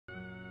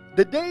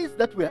The days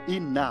that we are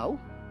in now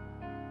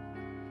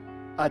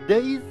are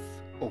days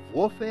of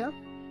warfare,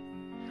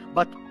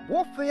 but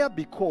warfare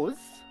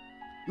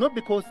not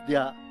because they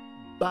are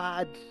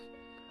bad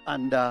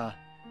and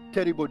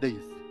terrible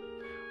days.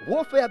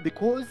 Warfare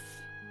because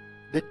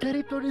the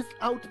territories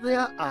out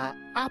there are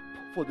up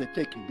for the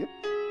taking.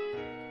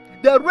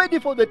 They are ready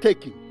for the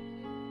taking.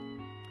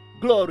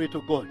 Glory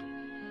to God.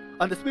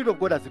 And the Spirit of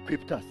God has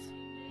equipped us.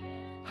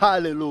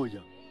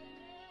 Hallelujah.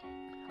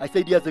 I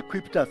said he has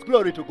equipped us.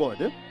 Glory to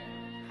God.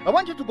 I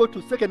want you to go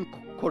to 2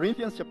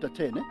 Corinthians chapter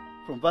 10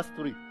 from verse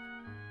 3.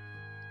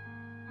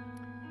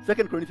 2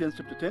 Corinthians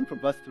chapter 10 from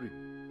verse 3.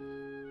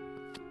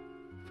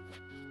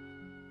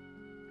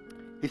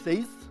 He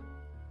says,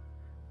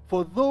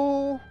 for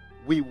though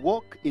we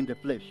walk in the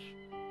flesh,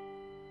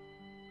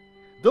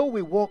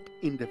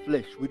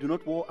 we do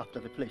not war after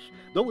the flesh.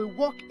 Though we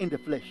walk in the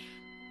flesh,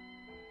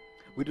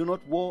 we do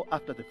not war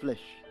after the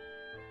flesh.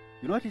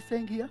 You know what he's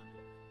saying here?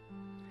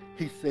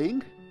 He's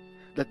saying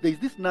that there is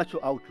this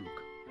natural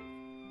outlook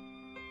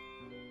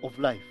of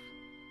life.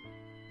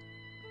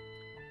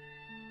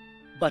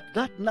 But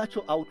that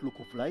natural outlook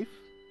of life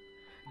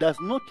does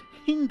not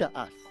hinder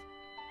us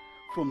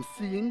from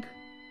seeing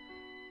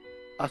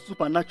a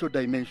supernatural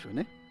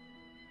dimension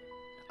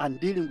and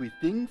dealing with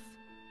things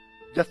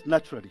just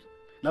naturally.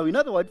 Now, in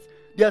other words,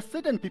 there are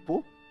certain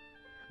people,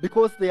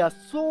 because they are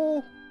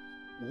so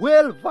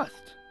well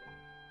versed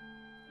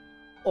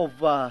of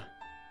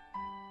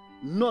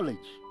knowledge,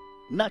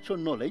 natural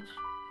knowledge,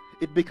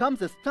 it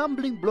becomes a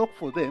stumbling block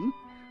for them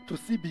to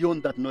see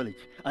beyond that knowledge.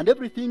 And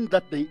everything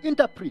that they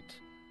interpret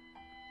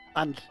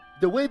and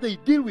the way they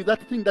deal with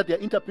that thing that they are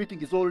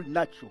interpreting is all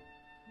natural.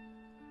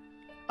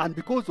 And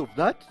because of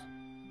that,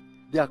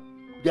 they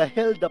are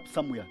held up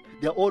somewhere.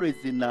 They are always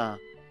in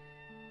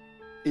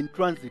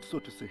transit, so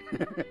to say.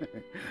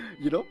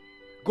 You know,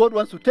 God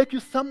wants to take you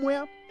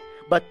somewhere,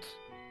 but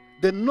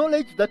the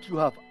knowledge that you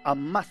have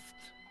amassed,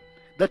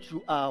 that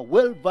you are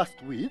well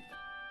versed with,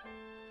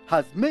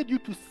 has made you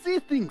to see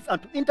things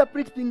and to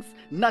interpret things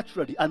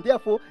naturally, and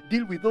therefore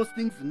deal with those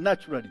things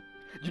naturally.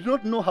 You do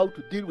not know how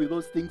to deal with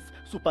those things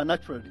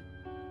supernaturally.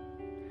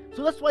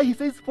 So that's why he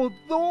says, for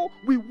though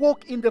we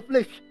walk in the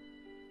flesh.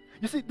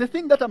 You see, the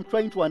thing that I'm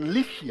trying to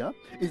unleash here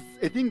is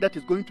a thing that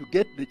is going to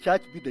get the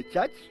church be the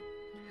church,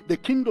 the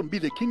kingdom be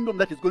the kingdom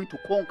that is going to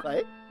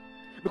conquer.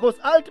 Because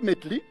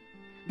ultimately,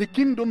 the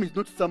kingdom is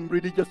not some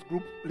religious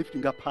group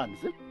lifting up hands.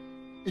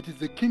 It is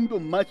the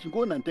kingdom marching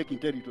on and taking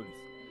territories.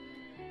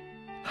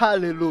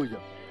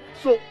 Hallelujah.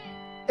 So,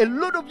 a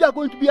lot of you are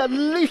going to be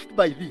unleashed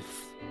by this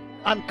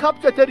and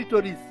capture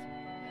territories.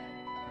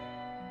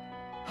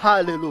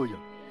 Hallelujah.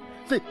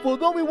 Say, for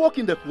though we walk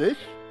in the flesh,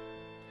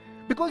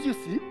 because you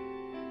see,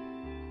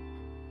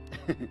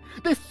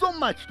 there's so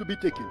much to be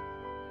taken.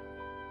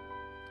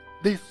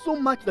 There's so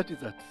much that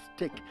is at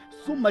stake.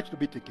 So much to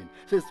be taken.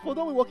 It says, for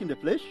though we walk in the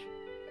flesh,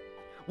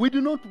 we do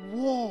not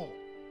war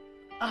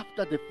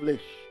after the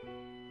flesh.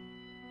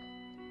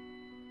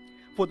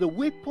 For the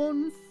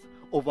weapons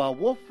of our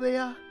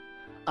warfare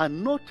are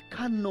not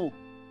carnal,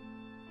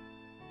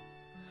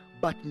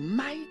 but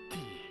mighty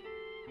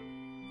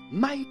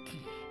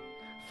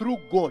through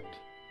God.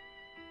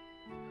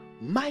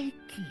 Mighty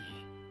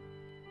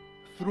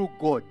through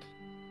God.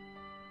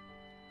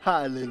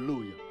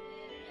 Hallelujah.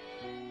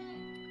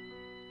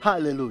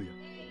 Hallelujah.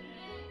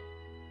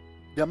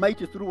 They are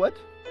mighty through what?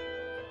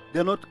 They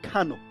are not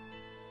carnal.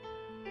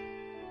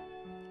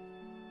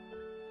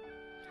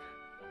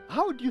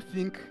 How do you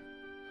think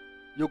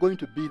you're going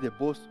to be the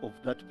boss of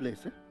that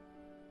place?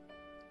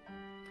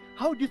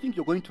 How do you think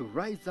you're going to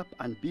rise up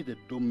and be the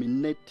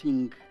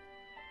dominating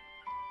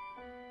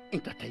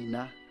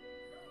entertainer,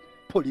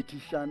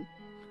 politician,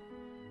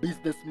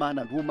 businessman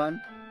and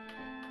woman?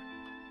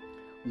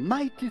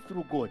 Mighty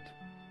through God.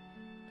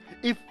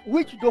 If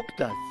witch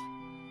doctors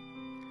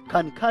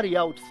can carry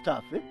out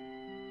stuff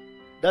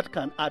that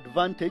can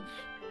advantage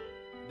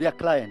their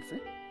clients,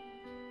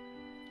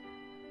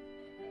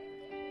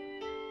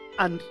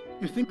 and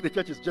you think the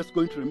church is just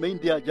going to remain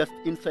there just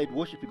inside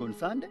worshiping on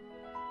Sunday?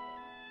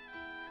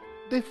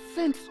 The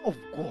saints of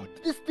God,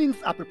 these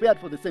things are prepared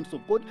for the saints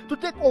of God to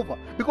take over.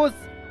 Because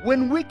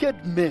when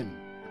wicked men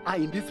are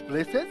in these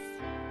places,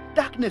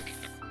 darkness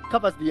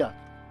covers the earth.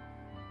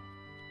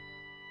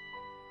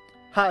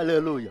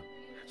 Hallelujah.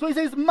 So he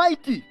says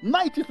mighty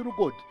through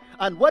God.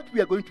 And what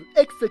we are going to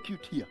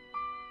execute here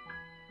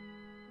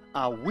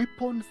are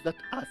weapons that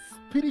are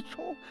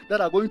spiritual,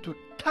 that are going to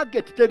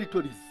target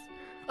territories.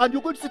 And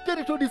you're going to see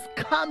territories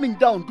coming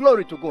down.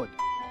 Glory to God.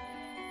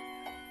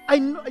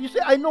 You say,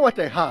 I know what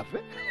I have.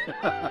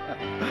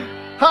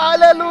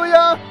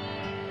 Hallelujah.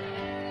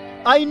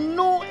 I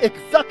know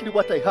exactly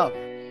what I have.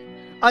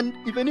 And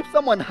even if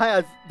someone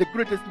hires the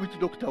greatest witch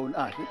doctor on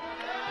earth,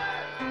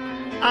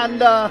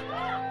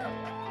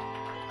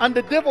 and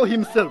the devil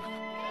himself,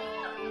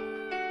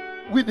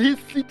 with his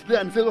seat there,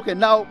 and says, okay,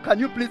 now can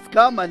you please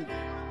come and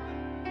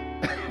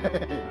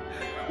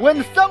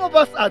when some of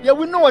us are there,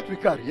 we know what we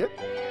carry.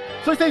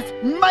 So it says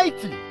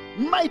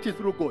mighty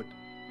through God.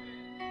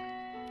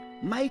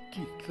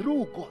 Mighty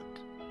through God.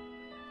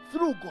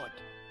 through God.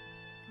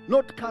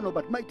 Not carnal,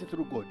 but mighty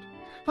through God.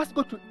 First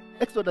go to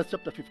Exodus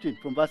chapter 15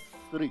 from verse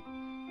 3.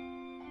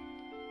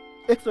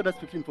 Exodus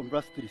 15 from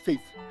verse 3 says,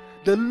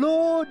 the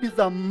Lord is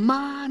a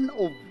man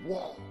of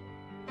war.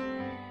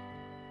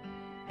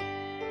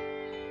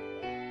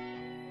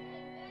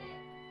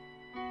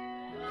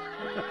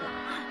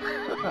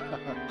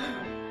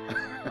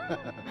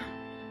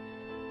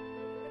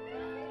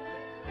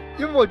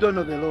 You people don't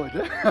know the Lord.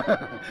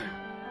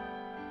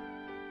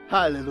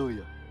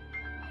 Hallelujah.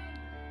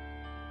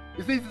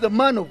 He says he's a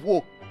man of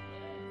war.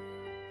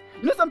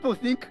 You know, some people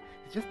think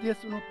it's just there,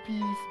 so no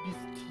peace, be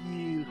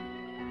still.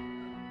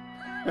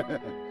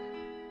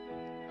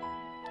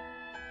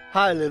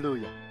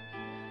 Hallelujah.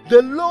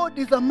 The Lord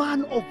is a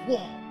man of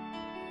war.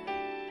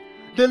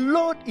 The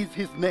Lord is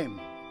his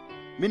name,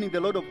 meaning the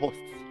Lord of hosts.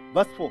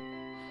 Verse 4.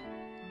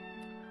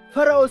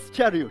 Pharaoh's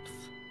chariots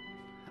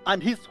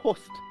and his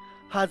host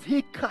has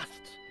he cast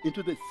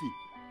into the sea.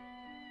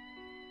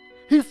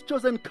 His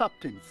chosen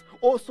captains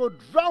also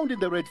drowned in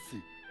the Red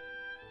Sea.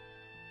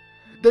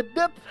 The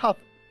depths have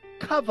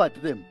covered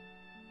them.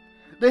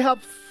 They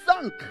have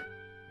sunk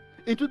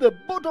into the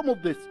bottom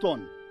of the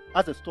stone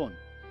as a stone.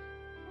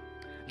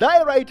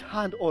 Thy right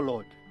hand, O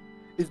Lord,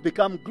 is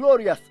become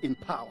glorious in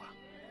power.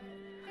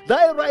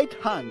 Thy right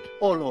hand,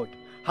 O Lord,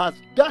 has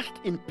dashed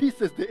in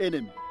pieces the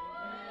enemy.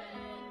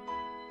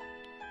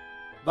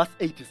 Verse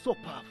 8 is so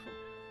powerful.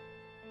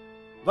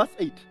 Verse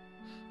 8.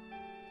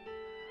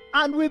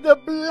 And with the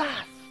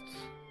blast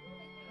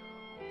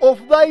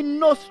of thy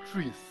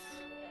nostrils,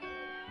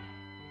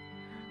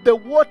 the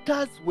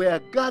waters were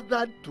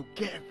gathered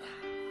together.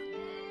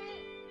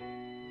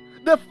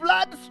 The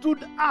flood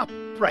stood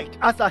upright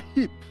as a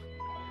heap.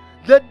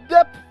 The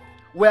depths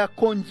were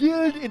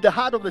congealed in the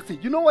heart of the sea.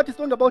 You know what is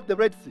talking about the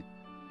Red Sea?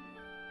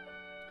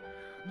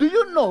 Do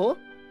you know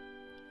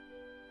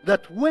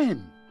that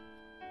when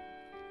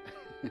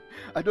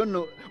I don't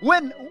know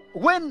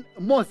when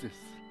Moses,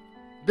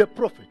 the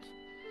prophet,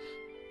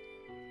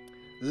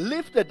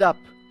 lifted up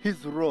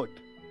his rod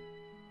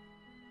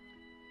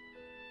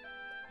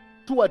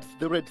towards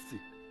the Red Sea,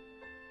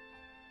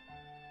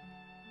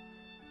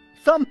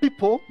 some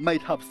people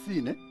might have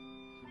seen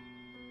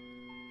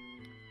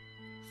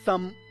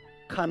some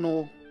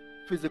carnal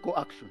physical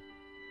action.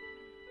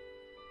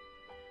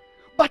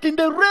 But in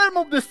the realm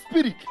of the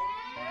spirit,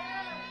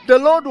 the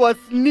Lord was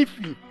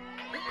sniffing.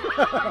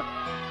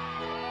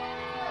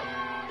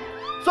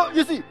 So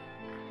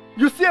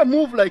you see a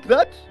move like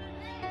that,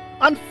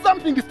 and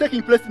something is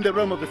taking place in the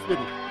realm of the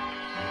spirit.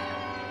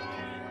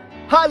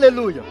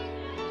 Hallelujah.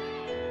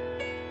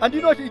 And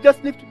you know what? He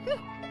just sniffed.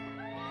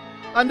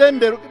 And then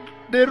the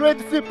Red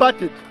Sea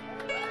parted.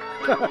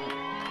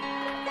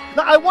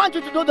 Now I want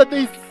you to know that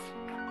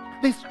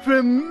there's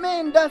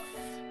tremendous,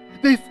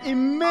 there's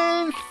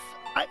immense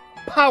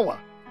power.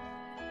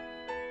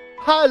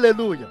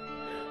 Hallelujah.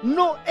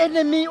 No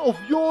enemy of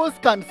yours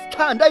can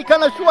stand, I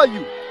can assure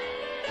you.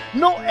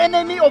 No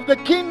enemy of the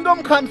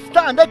kingdom can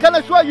stand, I can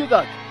assure you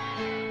that.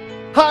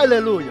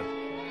 Hallelujah.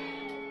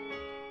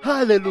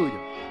 Hallelujah.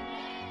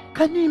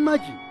 Can you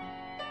imagine?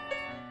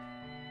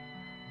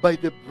 By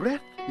the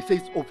breath, he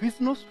says, of his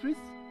nostrils.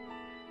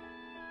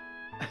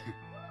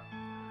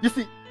 You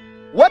see,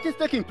 what is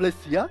taking place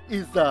here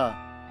is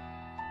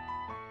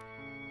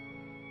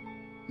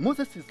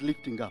Moses is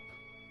lifting up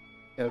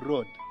a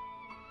rod.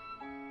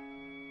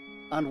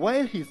 And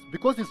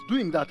because he's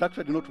doing that,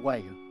 actually not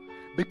while,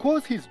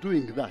 because he's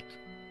doing that,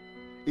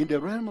 in the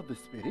realm of the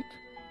spirit,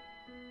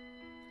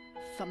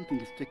 something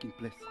is taking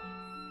place.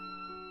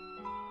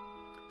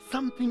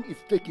 Something is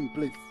taking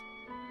place.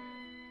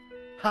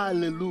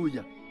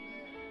 Hallelujah.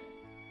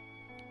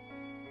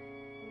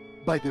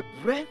 By the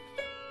breath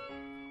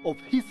of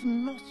his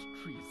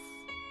nostrils,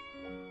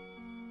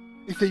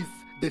 it says,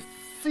 the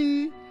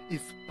sea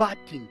is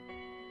parting.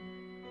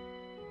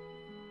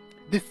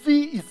 The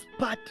sea is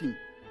parting.